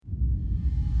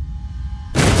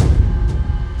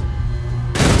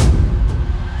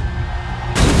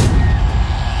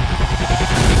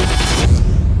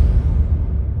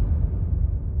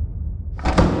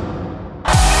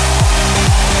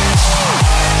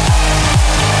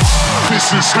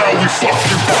This is how we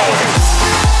fucking party.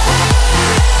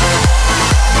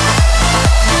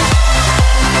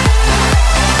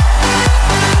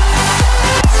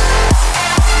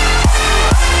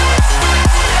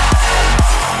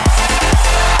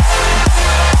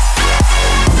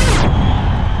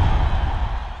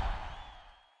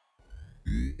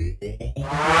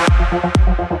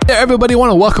 Hey everybody, I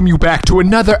want to welcome you back to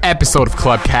another episode of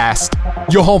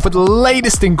CLUBcast, your home for the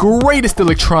latest and greatest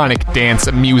electronic dance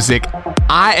music.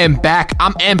 I am back.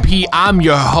 I'm MP. I'm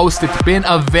your host. It's been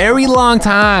a very long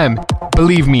time.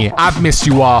 Believe me, I've missed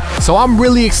you all. So I'm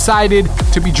really excited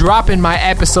to be dropping my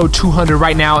episode 200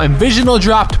 right now. And Visional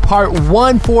dropped part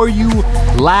 1 for you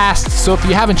last. So if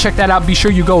you haven't checked that out, be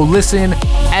sure you go listen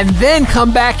and then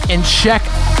come back and check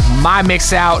my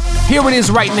mix out. Here it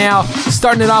is right now,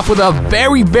 starting it off with a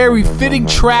very, very fitting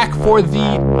track for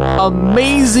the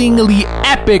amazingly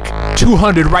epic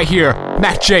 200 right here.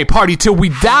 Mac J, Party Till We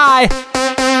Die.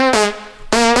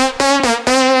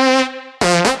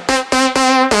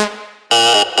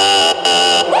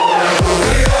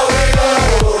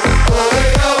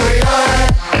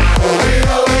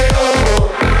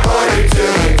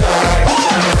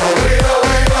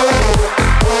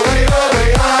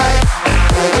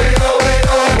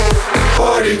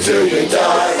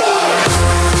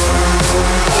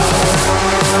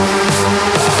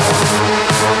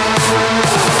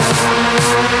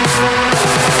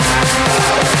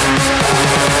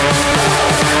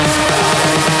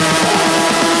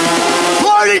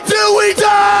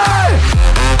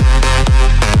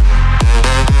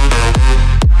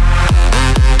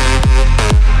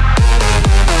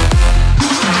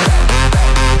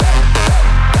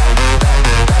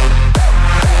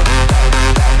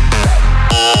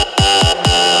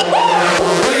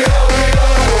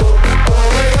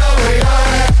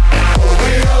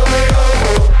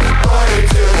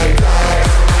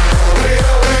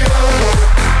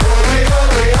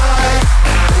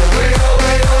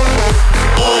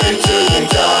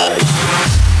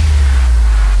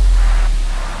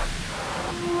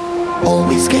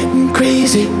 Always getting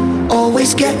crazy,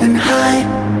 always getting high,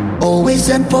 always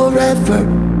and forever,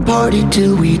 party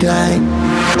till we die.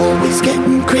 Always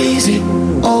getting crazy,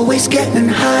 always getting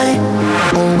high,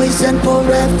 always and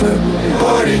forever,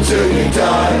 party till we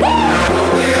die.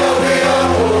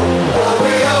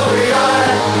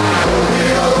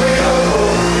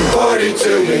 Party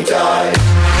till we die.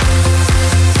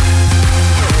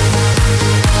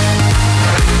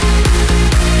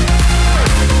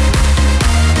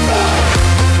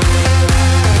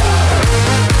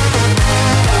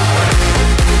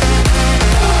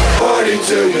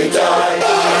 Till we die.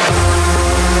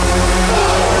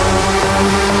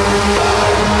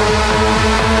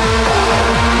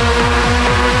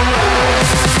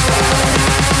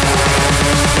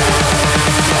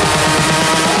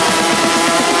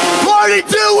 Party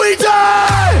till we die.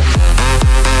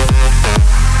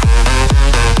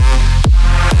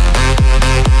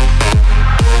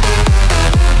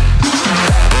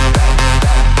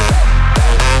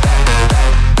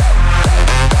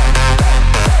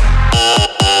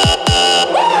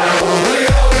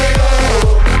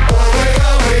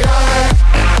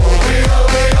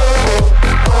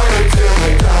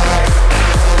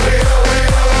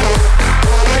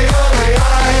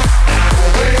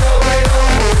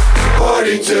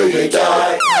 Till we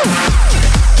die.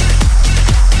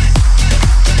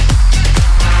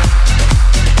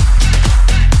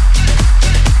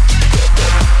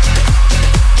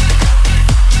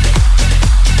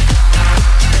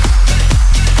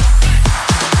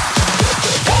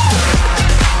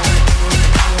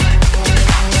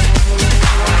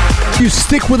 You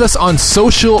stick with us on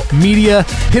social media.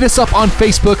 Hit us up on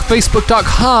Facebook,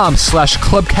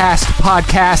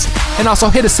 facebook.com/ClubcastPodcast, and also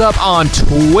hit us up on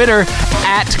Twitter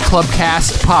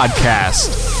 @ClubcastPodcast.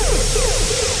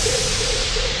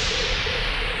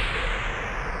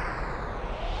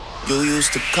 You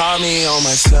used to call me on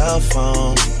my cell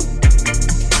phone,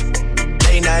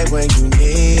 late night when you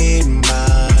need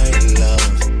my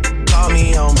love. Call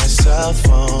me on my cell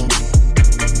phone,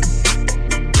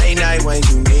 late night when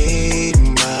you need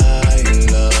my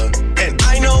love. And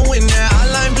I know when that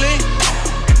hotline blink,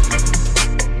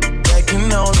 that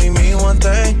can only mean one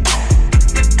thing.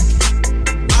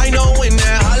 I know when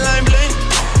that hotline blink,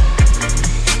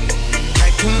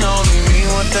 that can only mean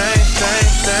one thing.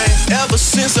 Ever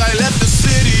since I left the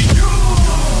city,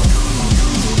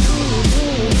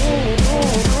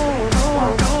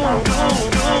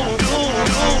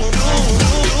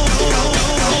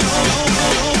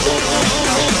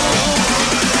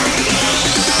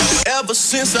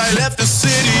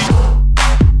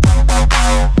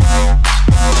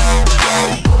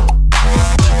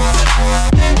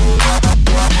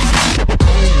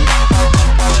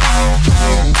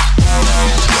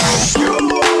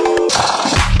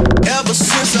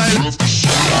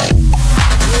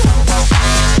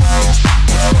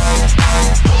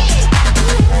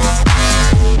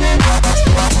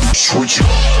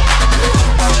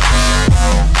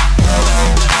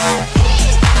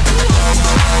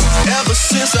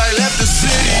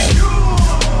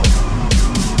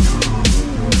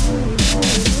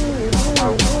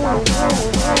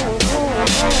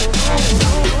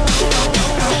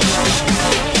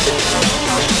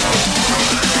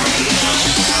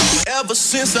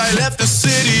 since I left the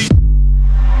city.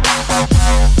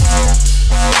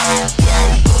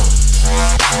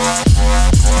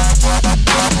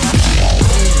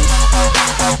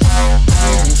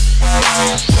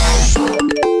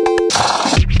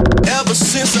 Ever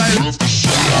since I left the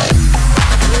city.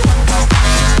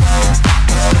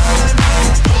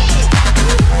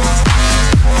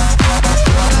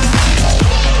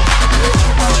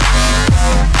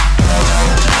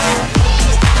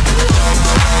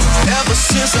 Ever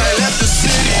since I left the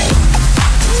city.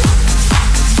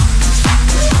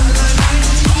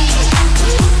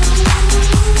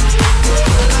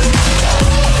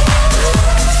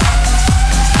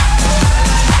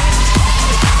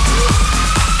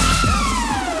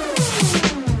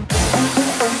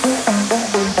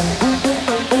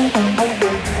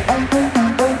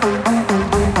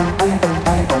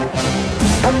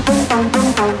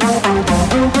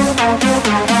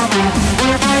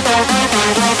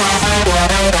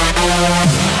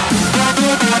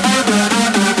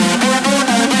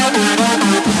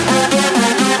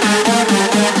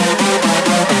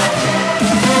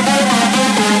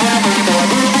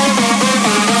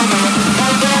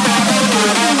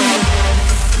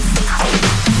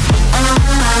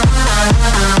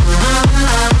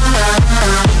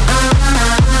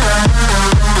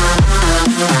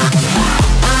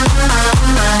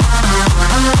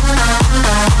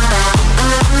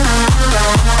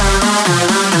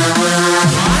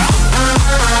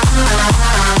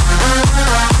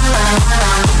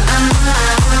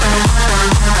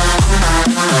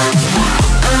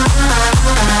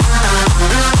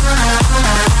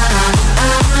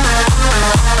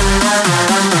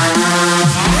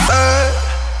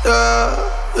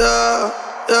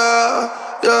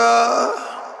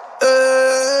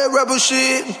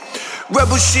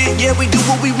 Rebel shit, yeah, we do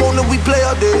what we want and we play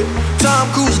all day.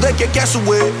 Tom Cruise, they can cast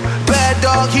away. Bad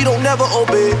dog, he don't never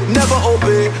obey, never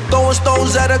obey. Throwing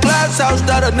stones at a glass house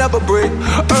that'll never break.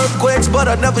 Earthquakes, but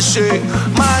I never shake.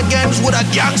 Mind games with a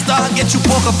gangster, get you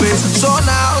poker face. So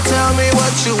now tell me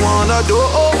what you wanna do.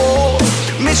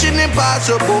 Mission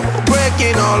impossible,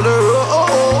 breaking all the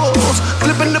rules.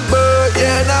 Flipping the bird,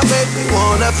 yeah, now make me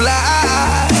wanna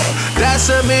fly. That's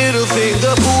a middle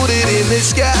finger, put it in the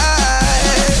sky.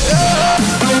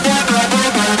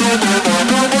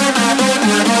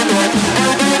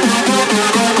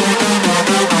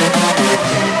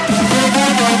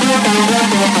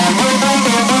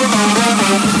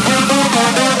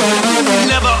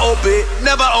 Never obey,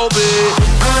 never obey.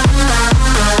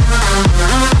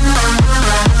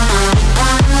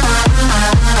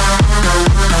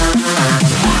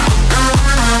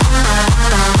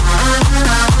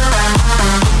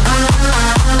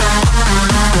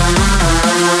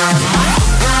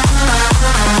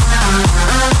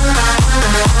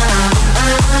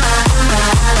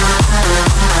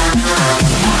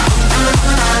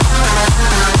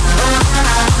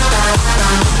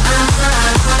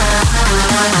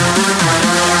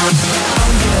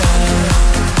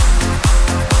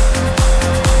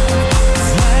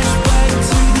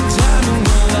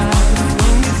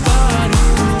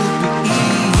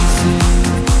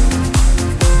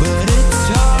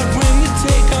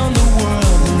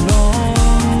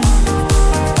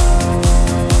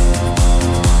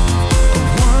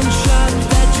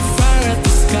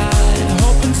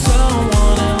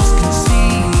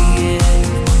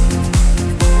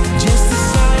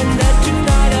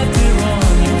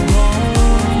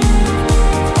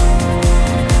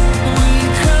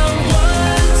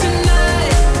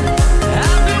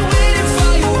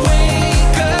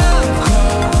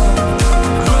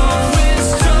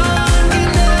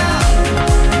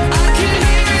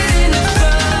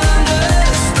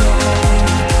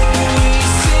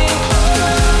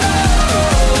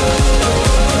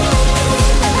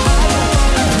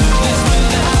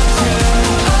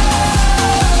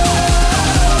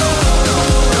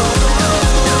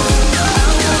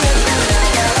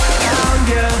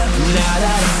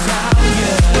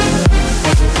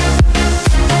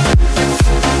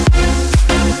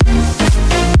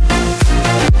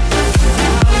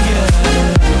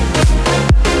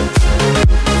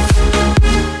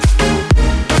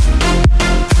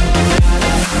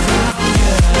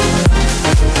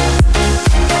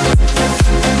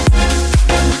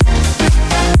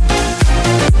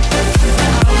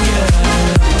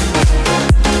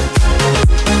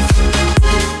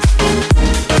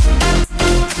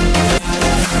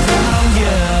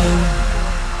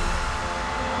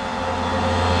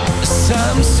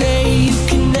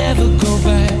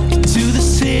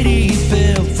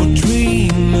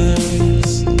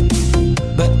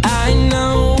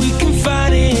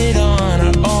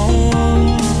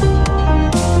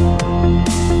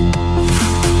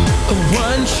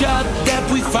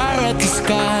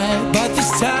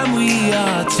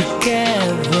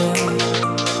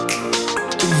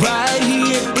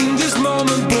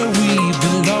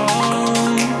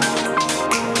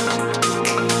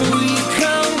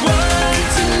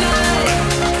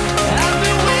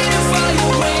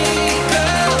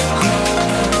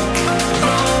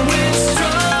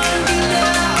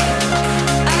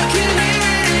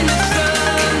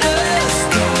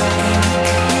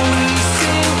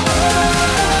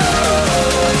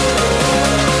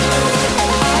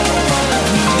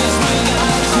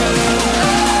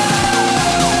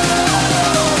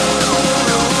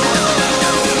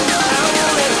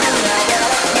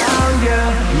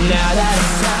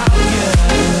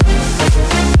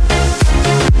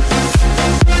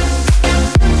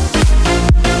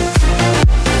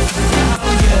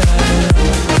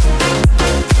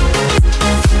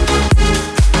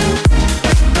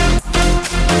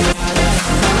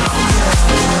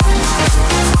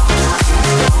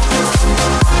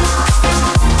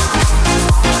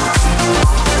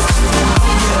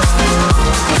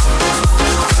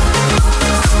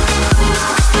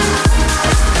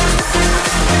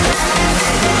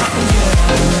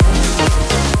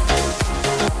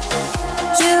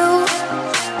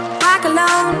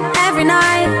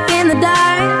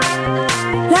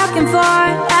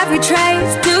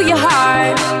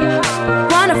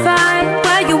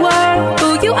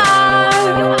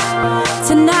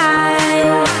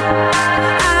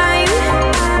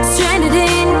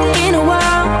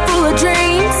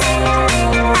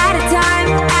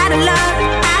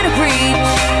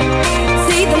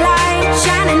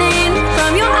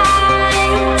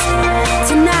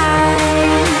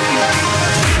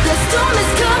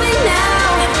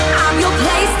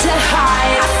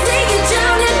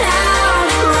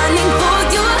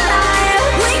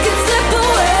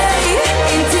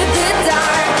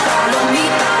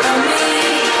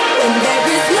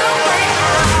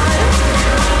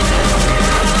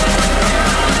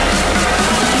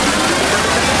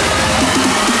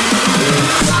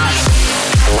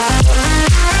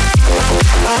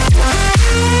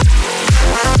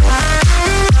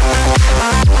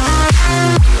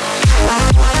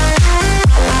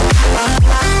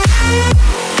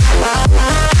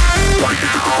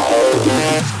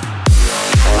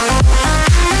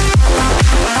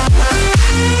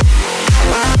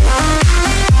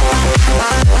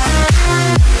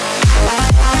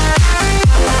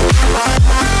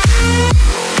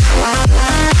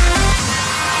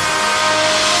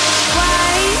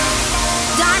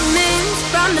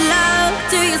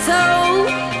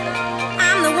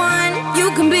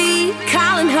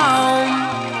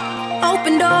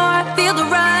 open door, feel the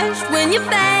rush when you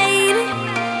fade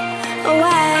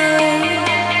away.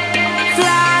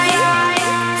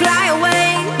 Fly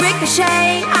away,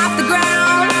 ricochet off the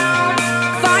ground.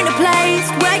 Find a place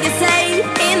where you're safe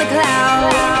in the cloud.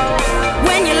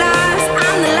 When you're lost,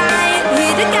 I'm the light,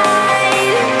 here to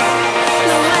guide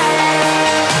the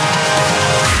way.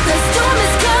 The storm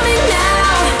is coming now,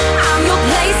 I'm your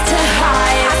place to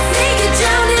hide. I see you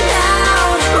drowning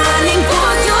out, running for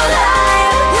your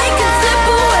life. We can slip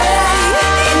away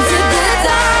into the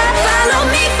dark. Follow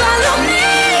me,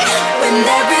 when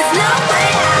there is no way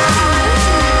out.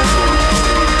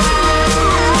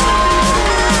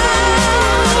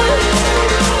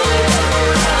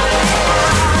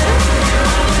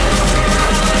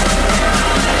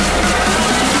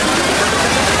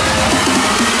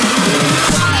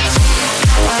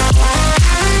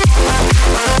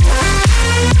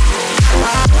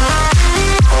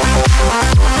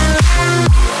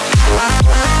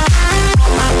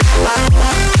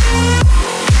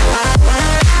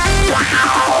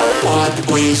 What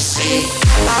we see.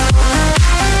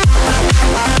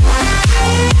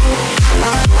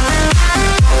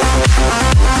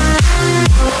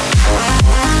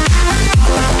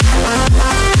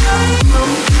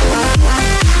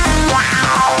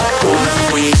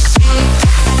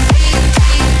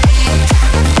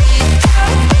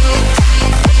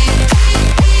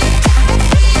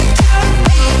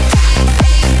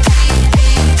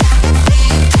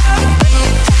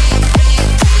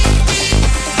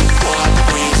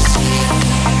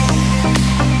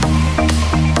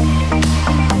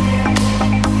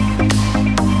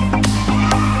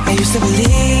 To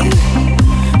believe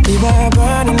we were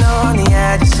burning on the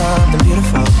edge of something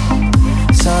beautiful,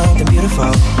 something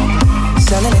beautiful.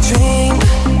 Selling a dream,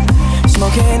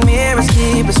 smoking mirrors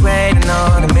keep us waiting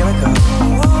on a miracle,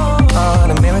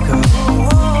 on a miracle.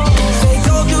 They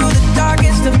go through the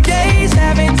darkest of days,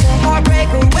 having to heartbreak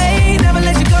away. Never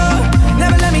let you go,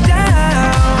 never let me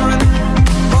down.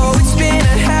 Oh, it's been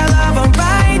a hell of a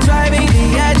ride, driving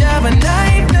the edge of a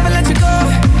knife. Never let you go,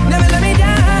 never let me down.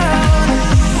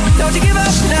 Don't you give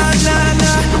up, nah, nah,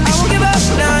 nah. I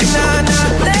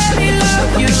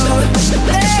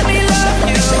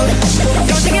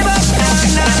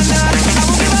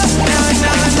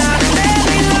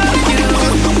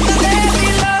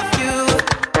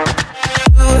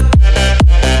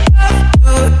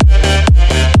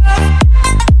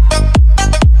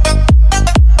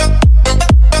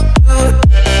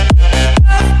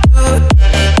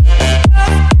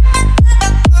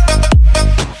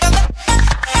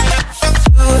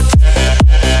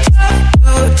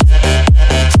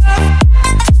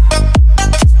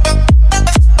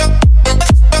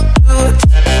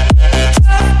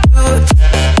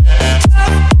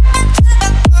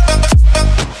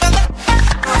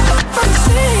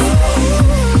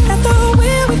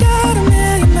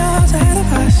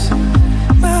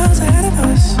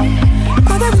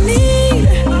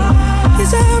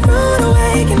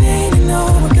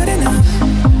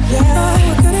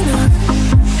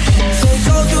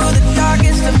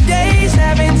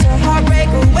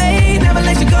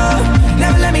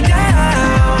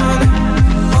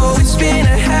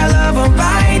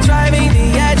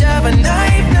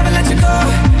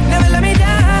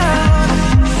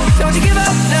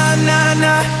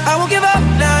won't give up,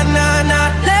 nah, nah,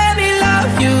 nah. Let me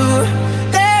love you,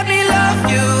 let me love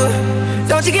you.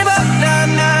 Don't you give up, nah,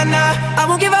 nah, nah. I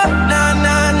won't give up, nah,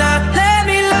 nah, nah. Let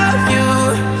me love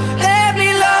you, let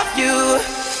me love you.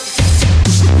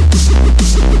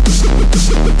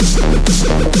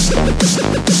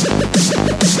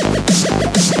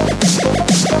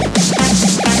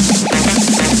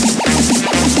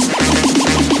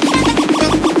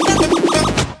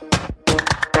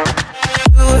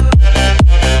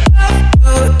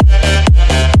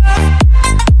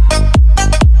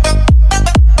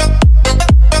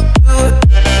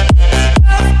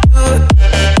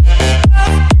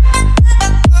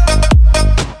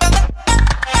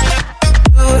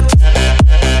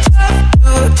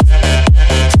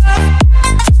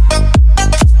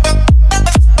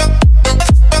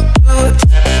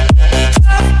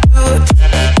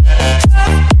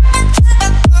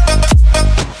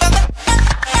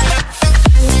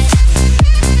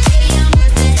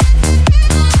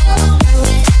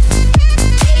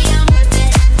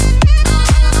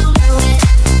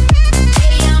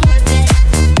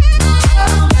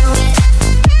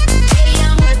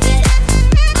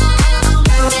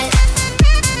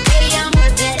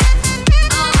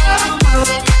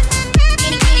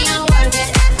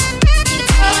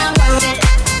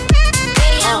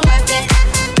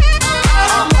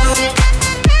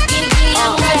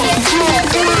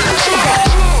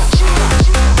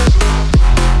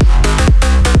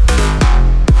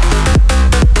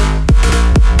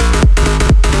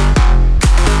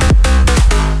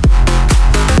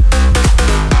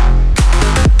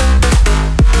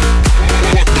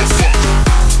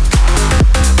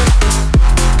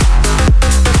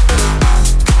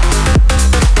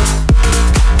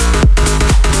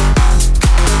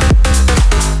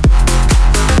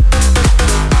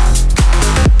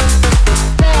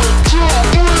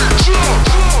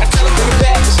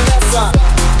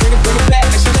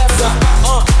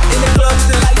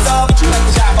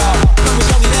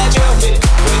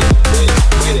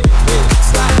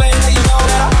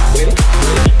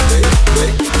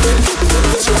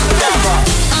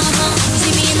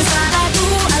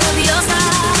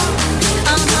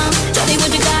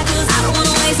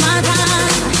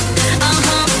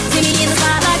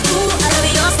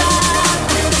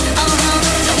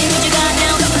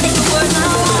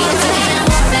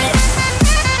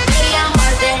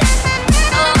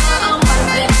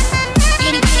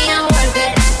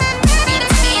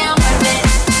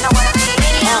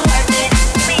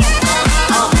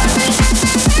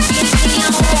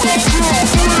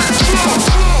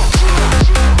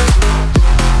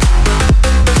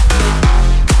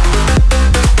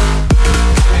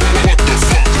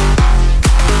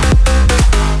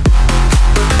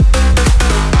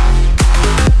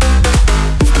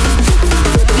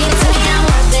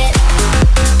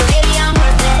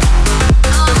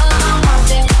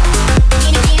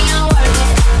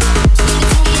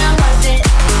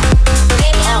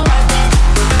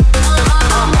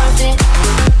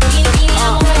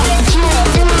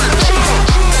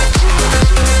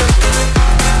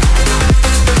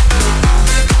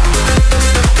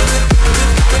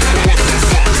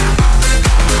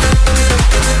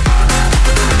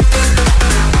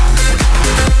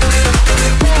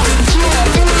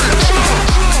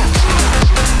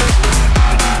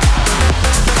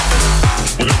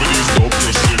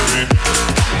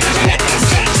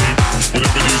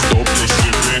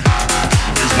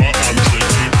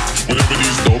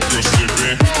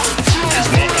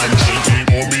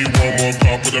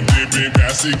 of the pimpin'.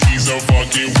 Pass the keys, I'm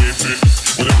fucking whipping.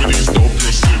 Whatever these dope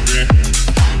girls sipping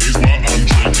is what I'm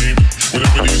drinking.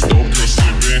 Whatever these dope girls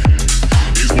sipping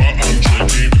is what I'm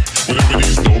drinking. Whatever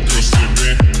these dope girls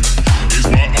sipping is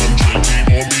what I'm drinking.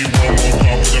 On me one more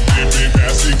cup of the pimpin'.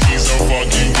 Pass the keys, I'm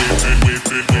fucking whipping,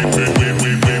 whipping, whipping,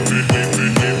 whipping, whipping,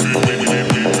 whipping, whipping, whipping,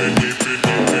 whipping, whipping.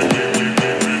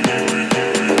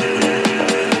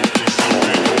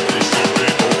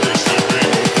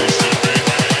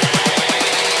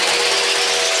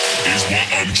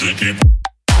 Drinking.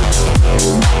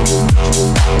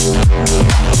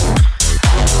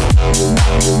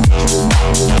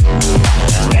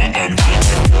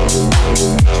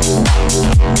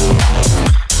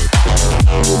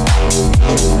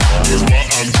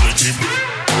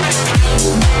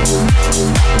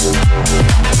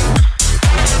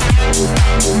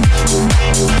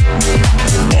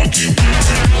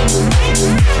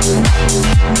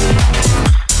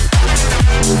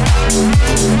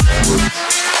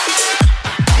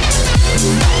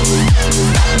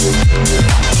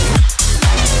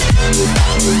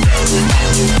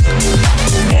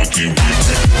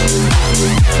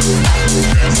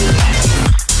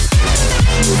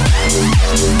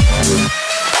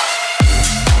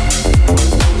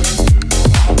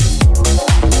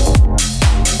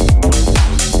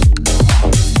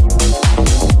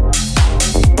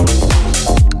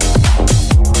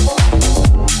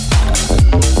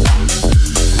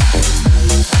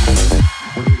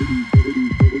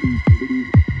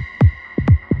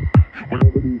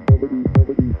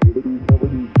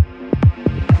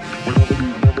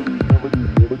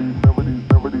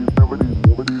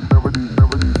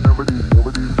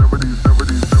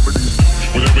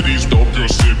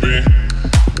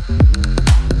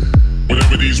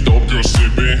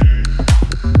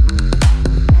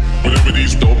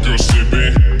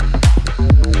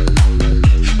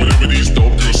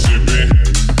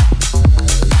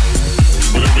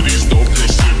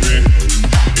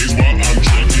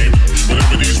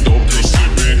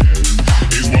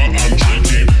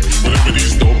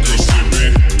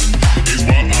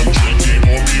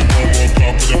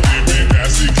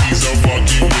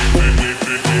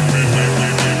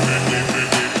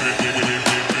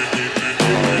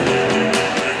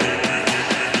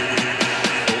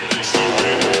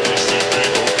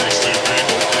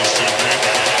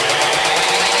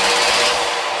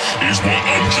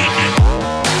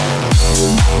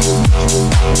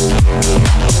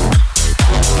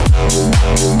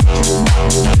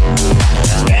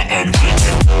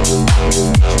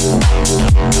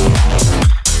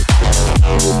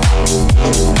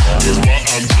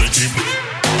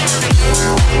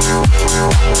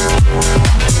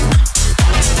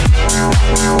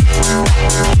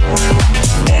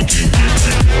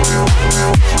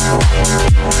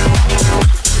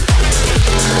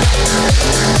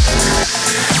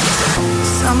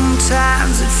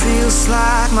 Sometimes it feels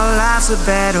like my life's a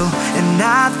battle, and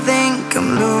I think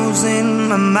I'm losing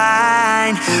my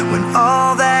mind when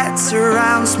all that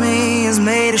surrounds me is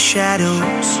made of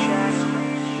shadows.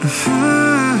 Oh,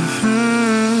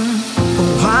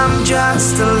 I'm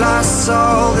just a lost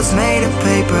soul that's made of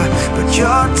paper, but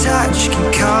your touch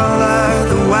can color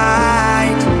the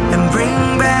white and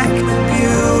bring back the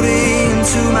beauty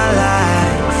into my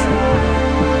life.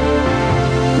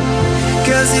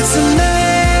 'Cause it's a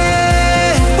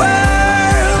mad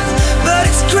world, but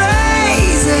it's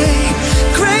crazy,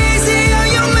 crazy how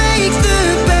you make the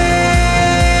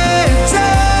bad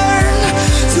turn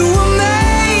to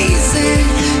amazing.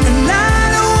 And I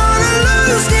don't wanna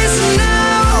lose this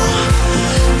now.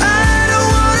 I don't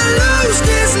wanna lose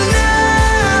this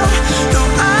now. No,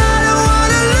 I don't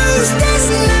wanna lose this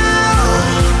now.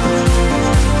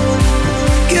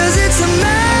 'Cause it's a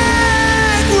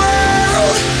mad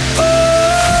world.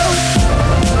 Oh.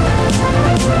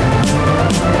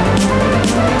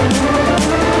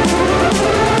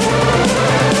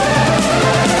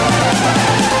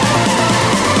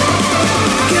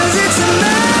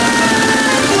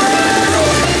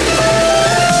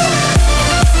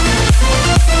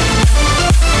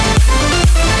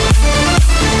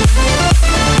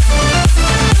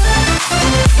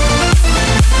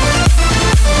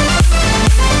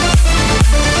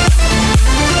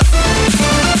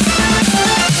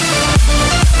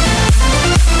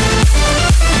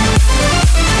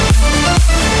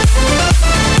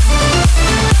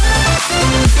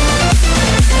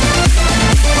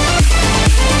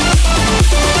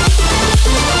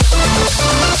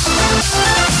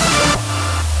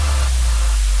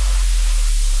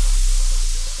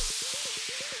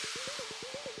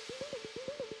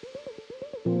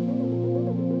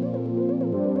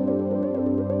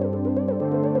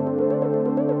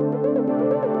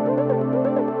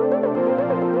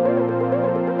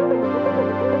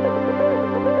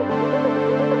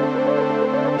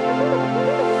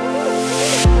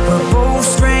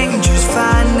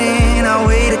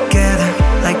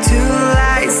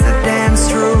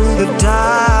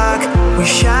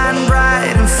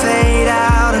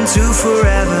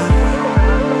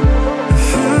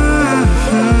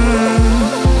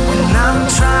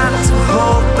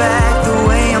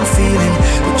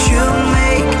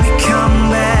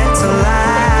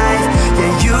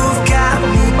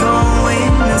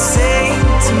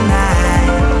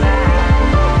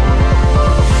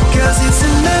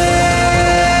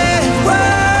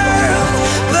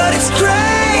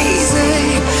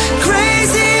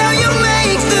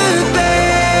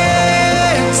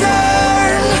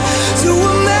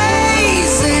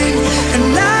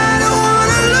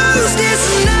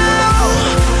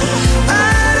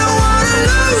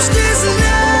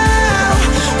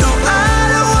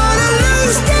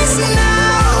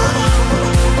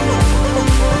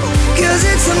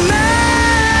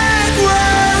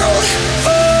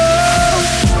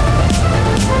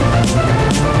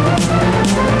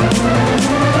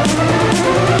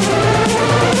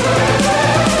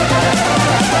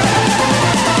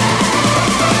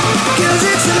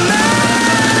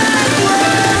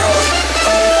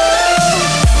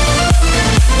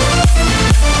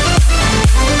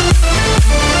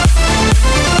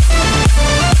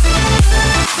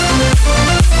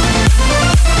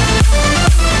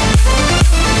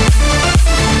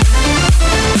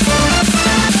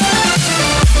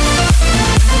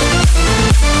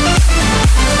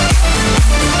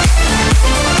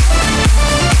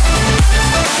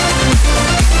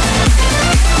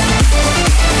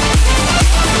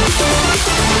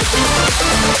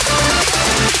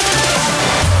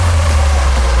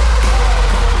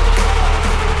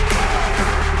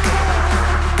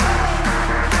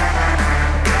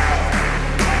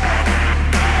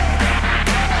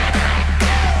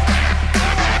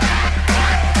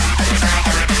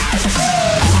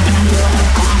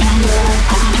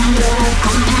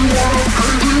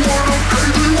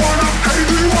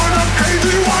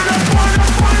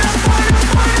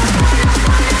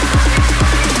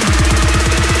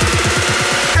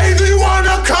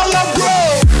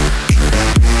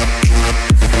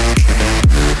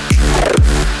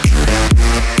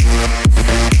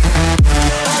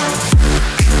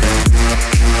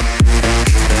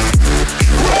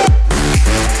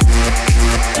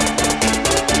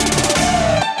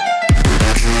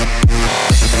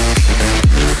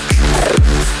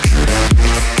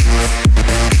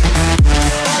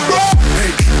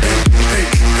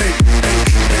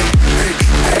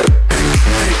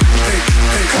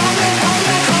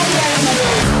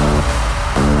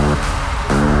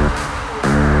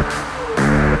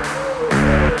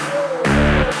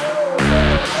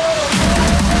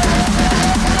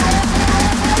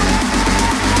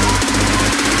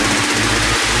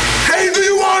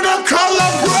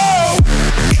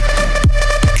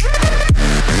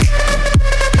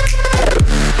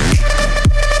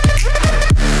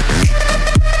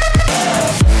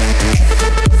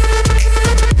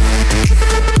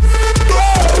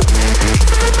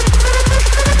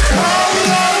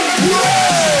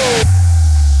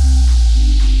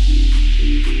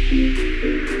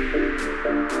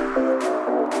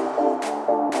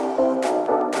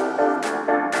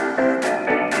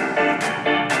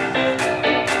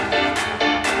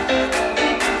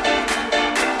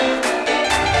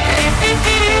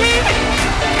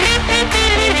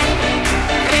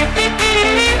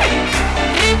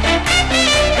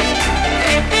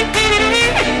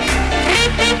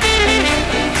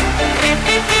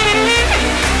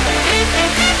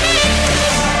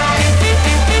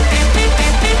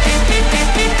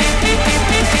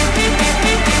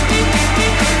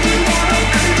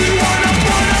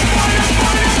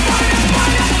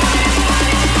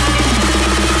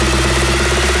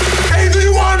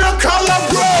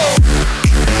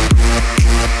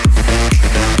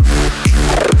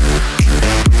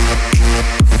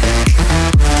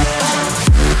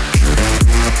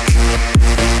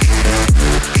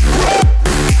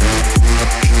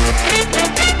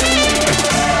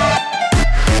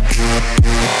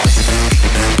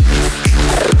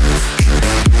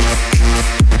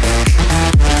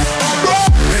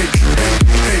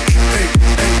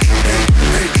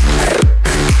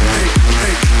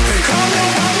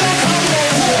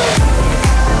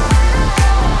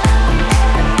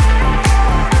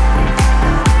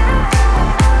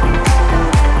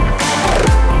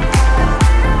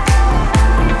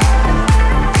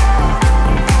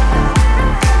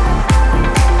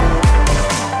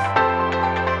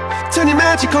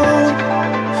 magic on.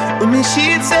 I mean,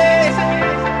 she'd say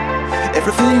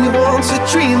everything you want to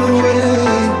dream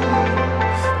away.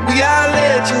 We are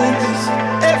legends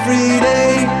every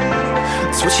day.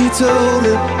 That's what she told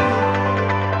me.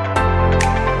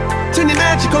 Turn your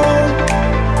magic on.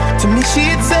 To me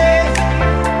she'd say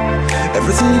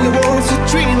everything you want to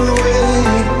dream away.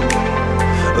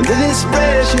 Under this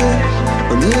pressure,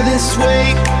 under this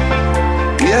weight,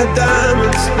 we are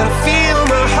diamonds. I feel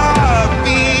my heart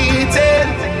beating.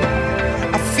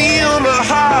 I feel my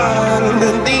heart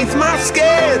underneath my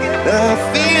skin. I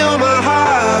feel my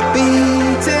heart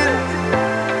beating.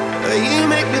 You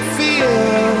make me feel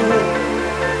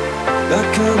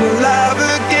like I'm alive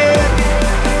again.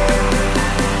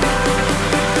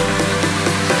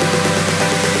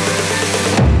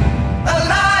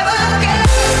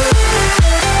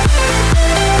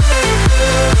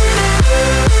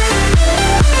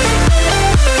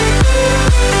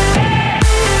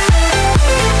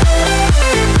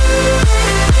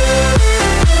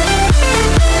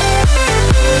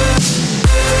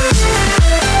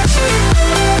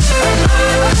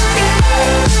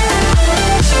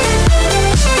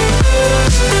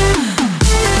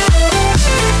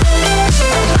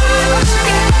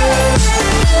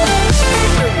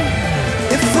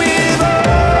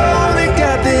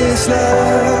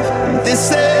 Love,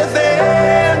 this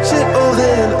adventure, oh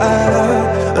then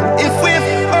and if we've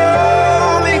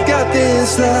only got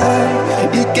this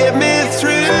love, you get me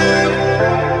through.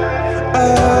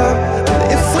 And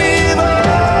if we've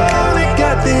only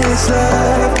got this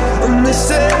love, and this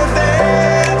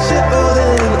adventure, oh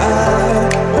then I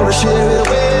wanna share it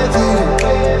with you,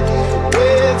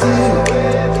 with you,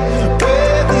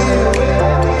 with you.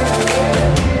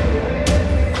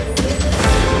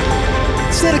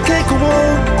 Said I can't go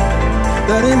on,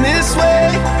 not in this way.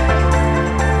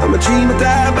 I'm a dreamer,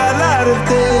 die by light of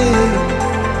day.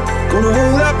 Gonna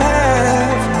hold up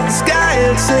half the sky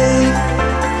and say,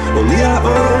 only I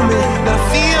own me. I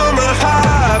feel my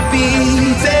heart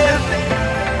beating.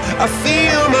 I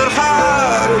feel my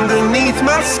heart underneath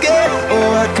my skin.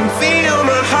 Oh, I can feel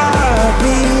my heart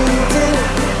beating.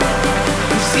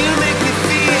 'Cause you make me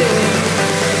feel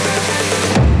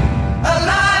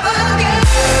alive again.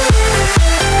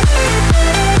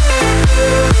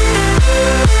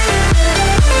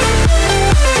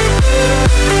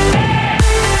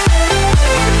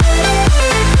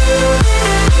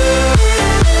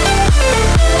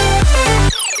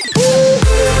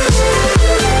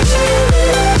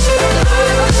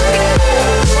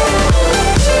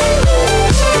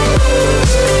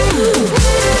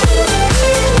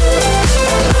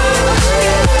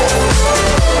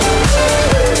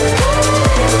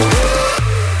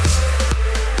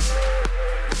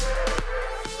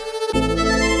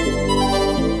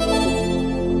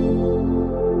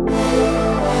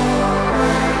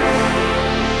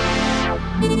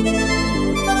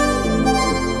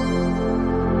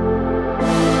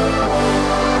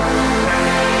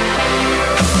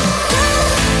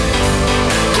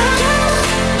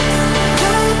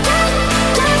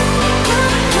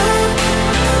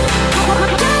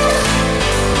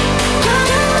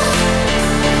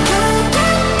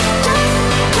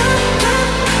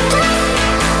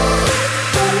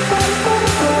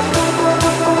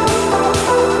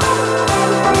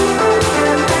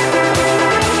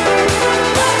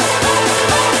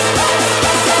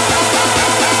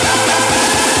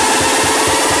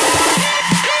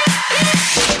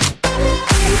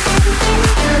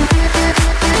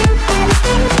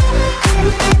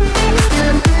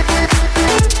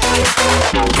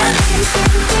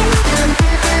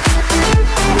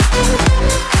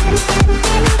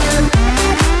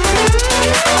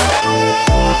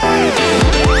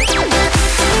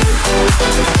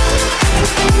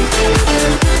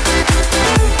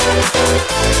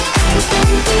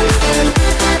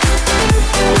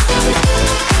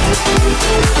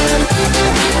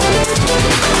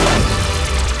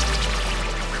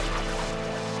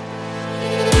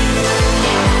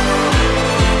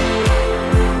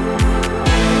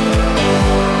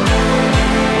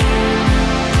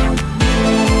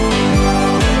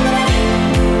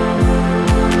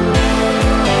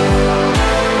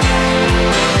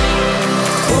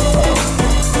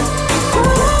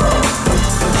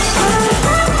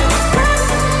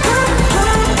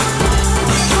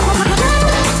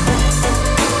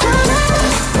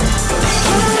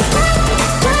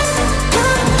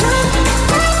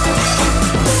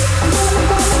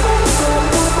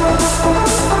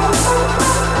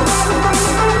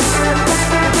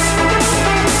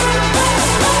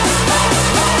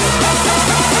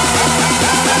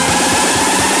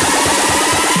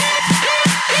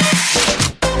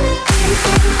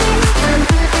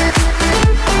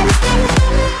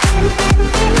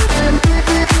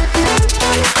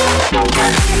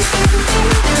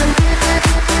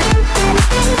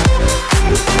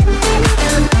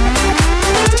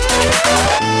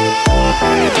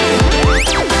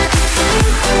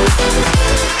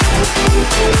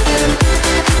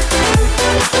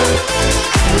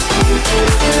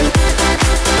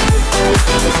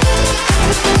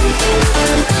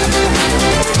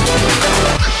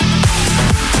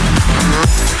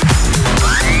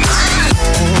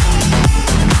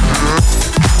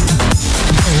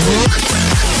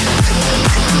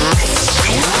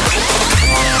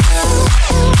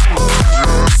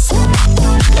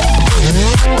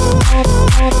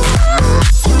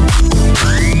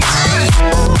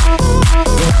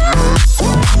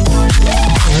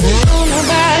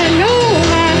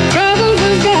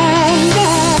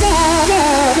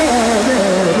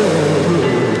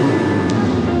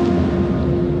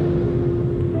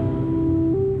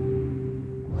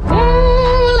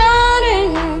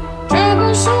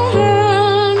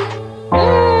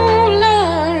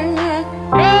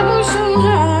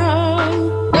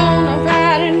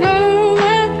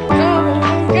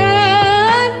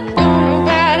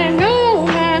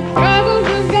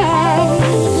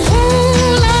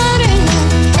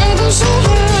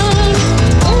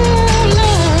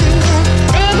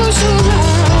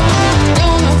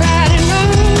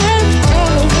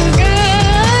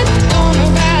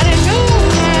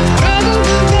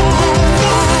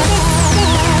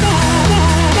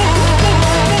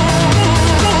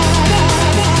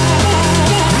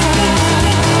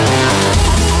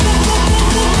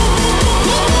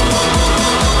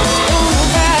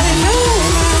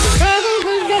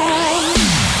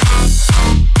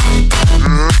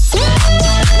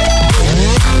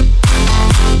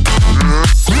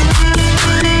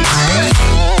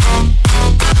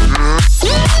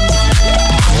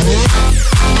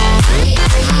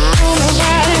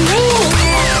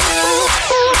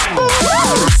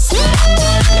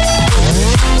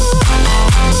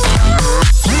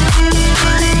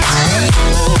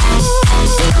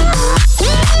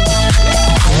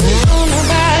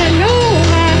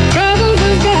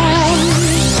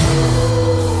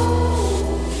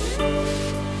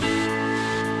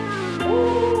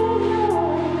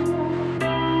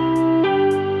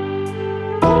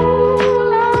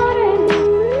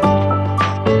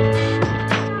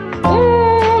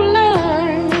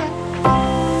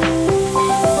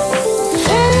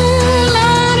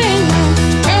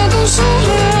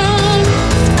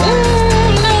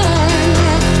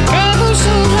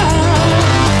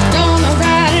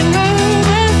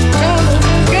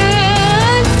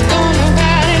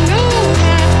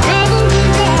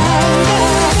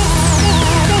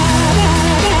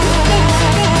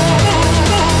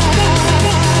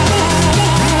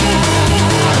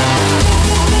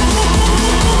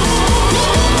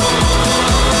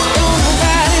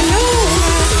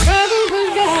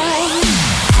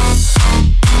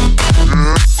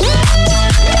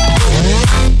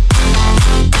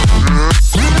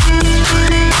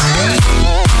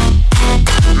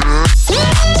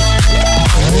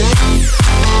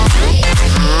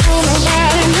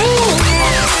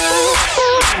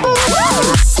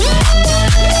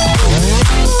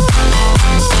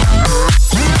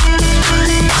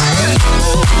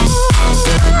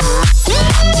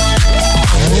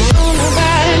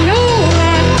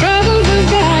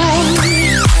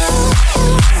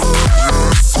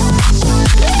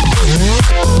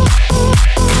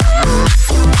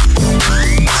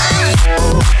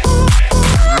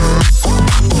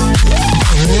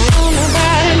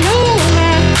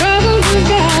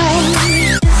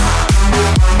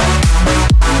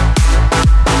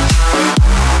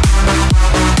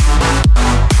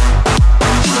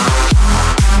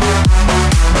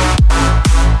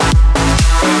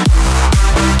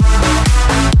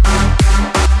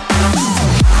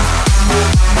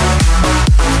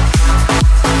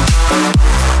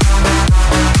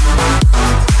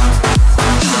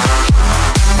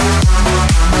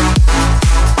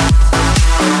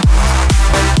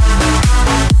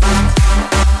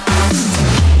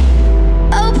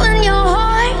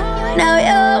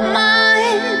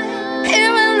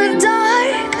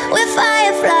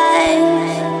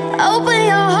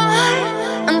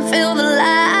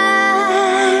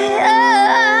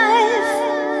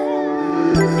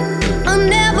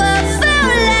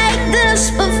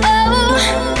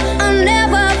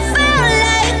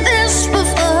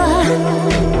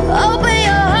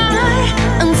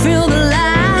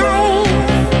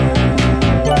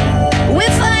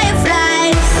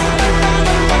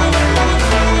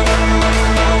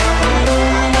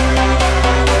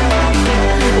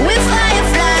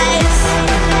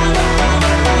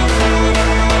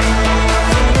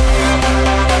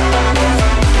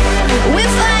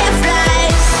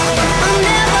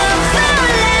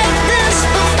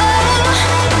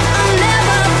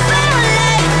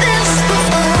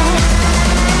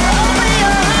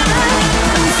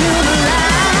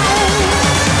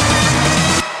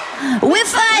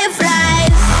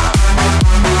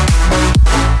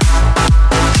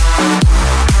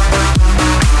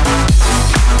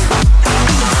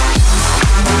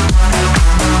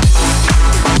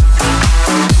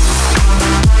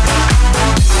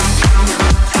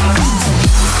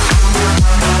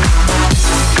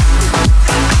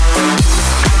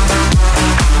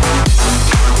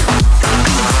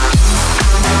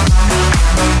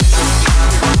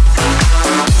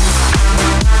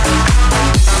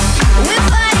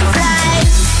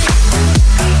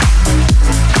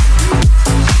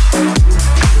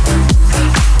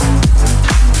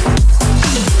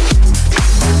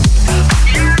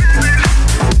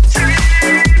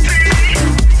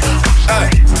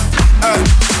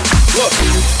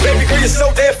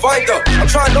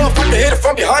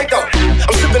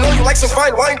 some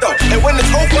fine wine though. And when it's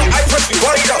over, I press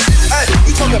rewind though. Hey,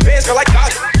 you talking bands, girl, I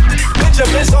got it.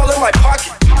 Benjamin's all in my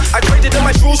pocket. I traded in my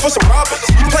shoes for some robbers.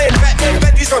 You playing Batman,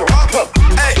 bet he's gonna rob him.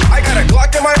 Hey, I got a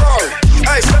Glock in my Rari.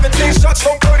 Hey, 17 shots,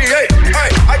 no 38. Hey,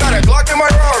 I got a Glock in my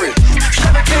Rari.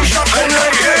 17 shots, no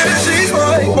 38. She's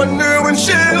mine, wonder when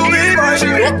she'll be mine.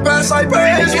 She walk past, I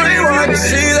praise, rewind.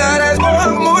 See that as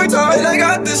one more time. And I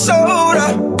got this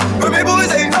soda. Her big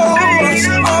boys ain't know us.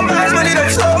 All past money, them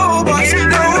slow us.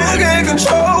 No one can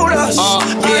control us.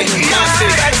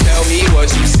 Tell me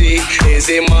what you see. Is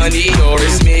it money or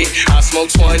it's me? I smoke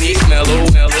 20s, mellow.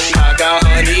 I got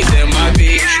honeys in my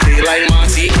beat. They like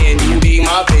Monty, can you be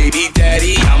my baby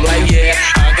daddy? I'm like, yeah.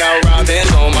 I got robins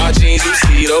on my jeans. You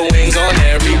see the wings on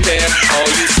every pair. All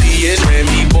you see is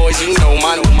Remy boys. You know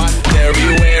my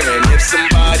everywhere. And if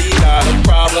somebody got a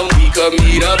problem, we could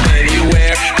meet up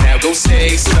anywhere. Now go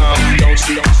say something. Don't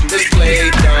you just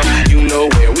play dumb. You know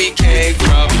where we came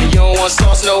from. You don't want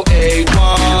sauce, no A1.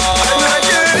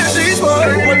 She's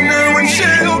mine, wonder when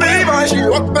she'll be mine. She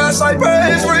walk past, I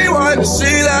praise, rewind.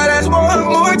 See that as one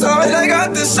more time. And I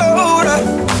got this soda.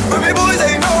 Remy boys,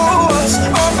 they know us.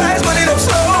 All past money, them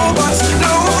slow us.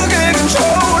 No one can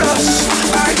control us.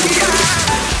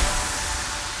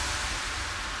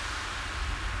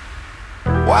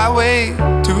 Why wait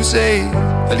to say?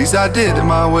 At least I did it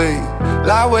my way.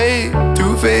 Lie way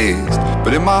too faced,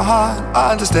 but in my heart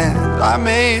I understand. I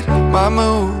made my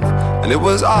move, and it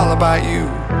was all about you.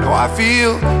 Now I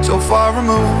feel so far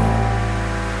removed.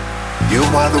 You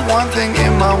are the one thing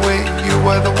in my way. You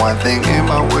are the one thing in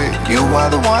my way. You are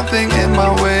the one thing in my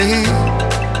way.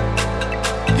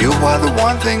 You are the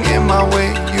one thing in my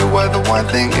way. You are the one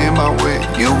thing in my way.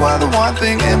 You are the one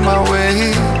thing in my way.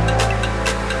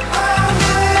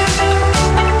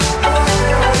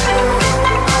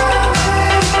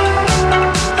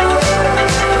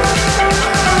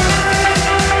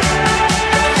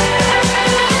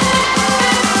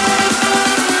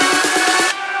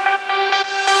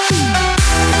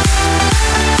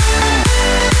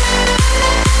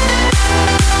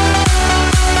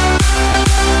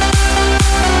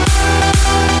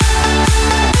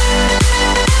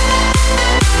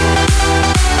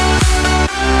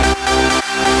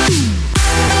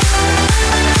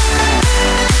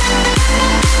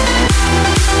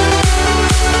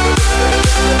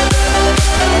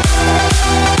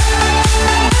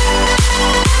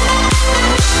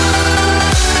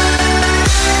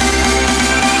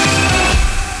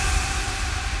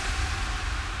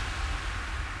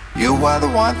 You are the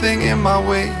one thing in my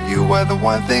way. You are the one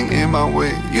thing in my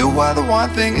way. You are the one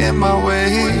thing in my way.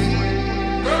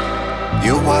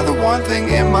 You are the one thing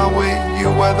in my way. You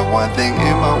are the one thing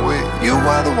in my way. You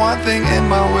are the one thing in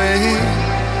my way.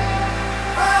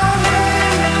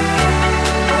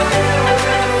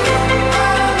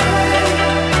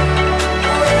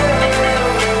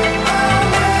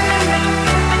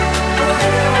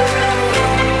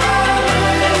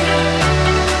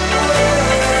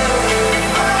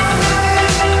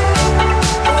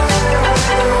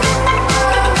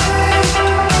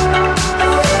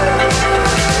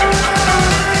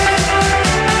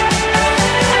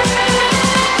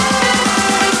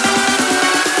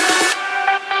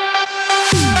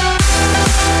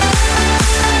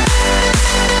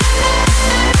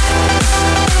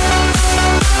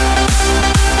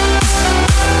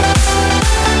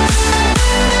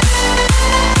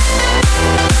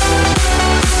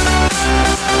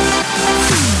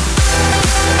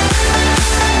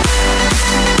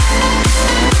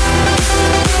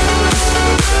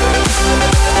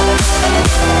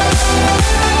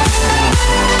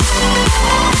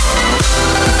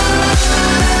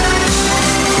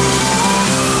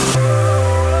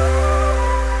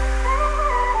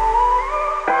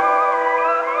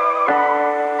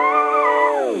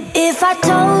 If I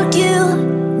told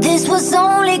you this was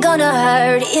only gonna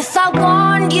hurt, if I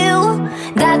warned you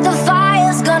that the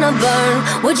fire's gonna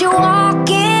burn, would you walk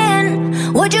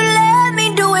in? Would you let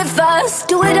me do it first?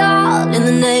 Do it all in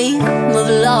the name of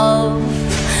love.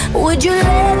 Would you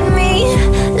let me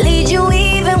lead you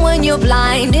even when you're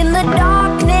blind? In the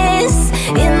darkness,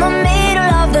 in the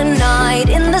middle of the night,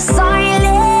 in the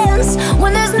silence,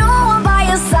 when there's no one by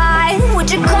your side,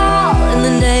 would you call in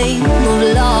the name of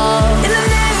love? In the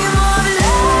name of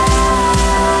love,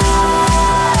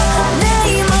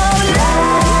 name of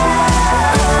love,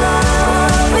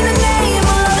 in the name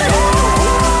of love,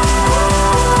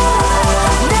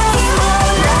 name of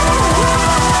love,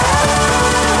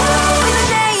 in the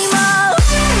name of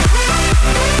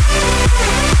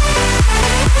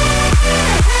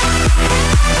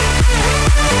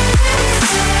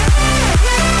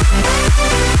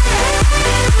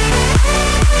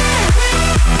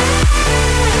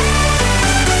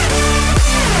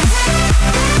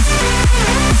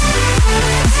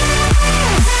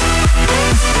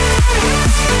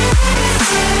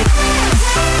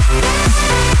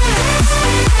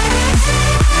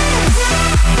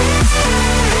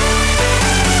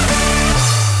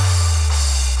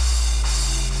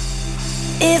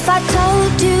If I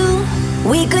told you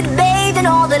we could bathe in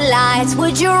all the lights,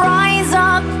 would you rise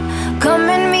up? Come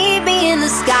and meet me in the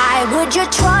sky. Would you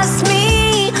trust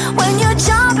me when you're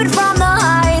jumping from the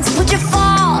heights? Would you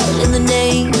fall in the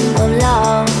name of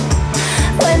love?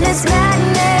 When there's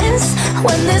madness,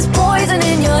 when there's poison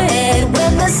in your head,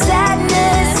 when the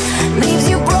sadness leaves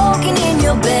you broken in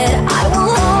your bed, I will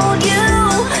hold you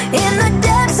in the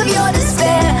depths of your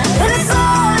despair. And it's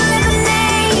all in the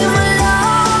name of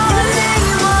love, the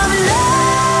name of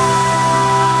love,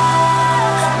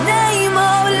 name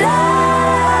of love,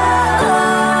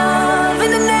 in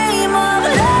the name of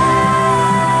love,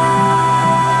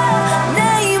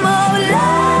 name of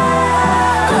love,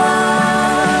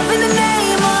 in the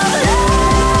name of love,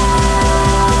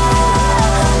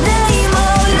 name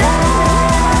of love,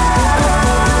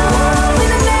 in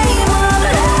the name of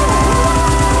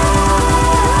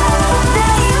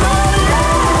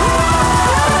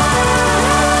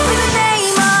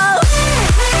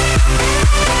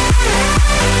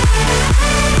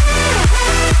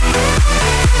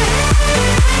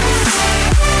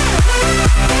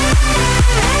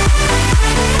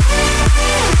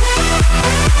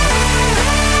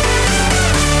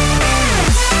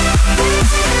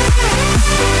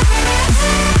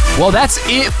Well, that's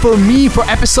it for me for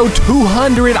episode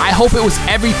 200. I hope it was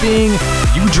everything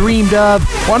you dreamed of.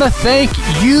 I want to thank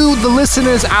you, the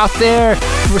listeners out there,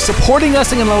 for supporting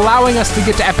us and allowing us to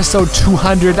get to episode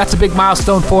 200. That's a big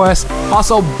milestone for us.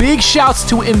 Also, big shouts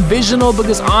to Envisional,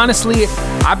 because honestly,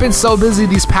 I've been so busy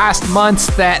these past months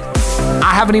that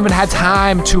I haven't even had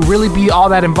time to really be all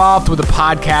that involved with the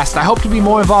podcast. I hope to be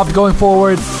more involved going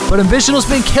forward, but Envisional's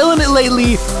been killing it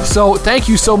lately, so thank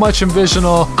you so much,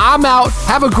 Envisional. I'm out.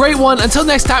 Have a great one. Until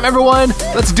next time, everyone,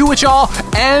 let's do it, y'all.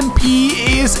 MP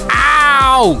is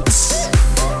out.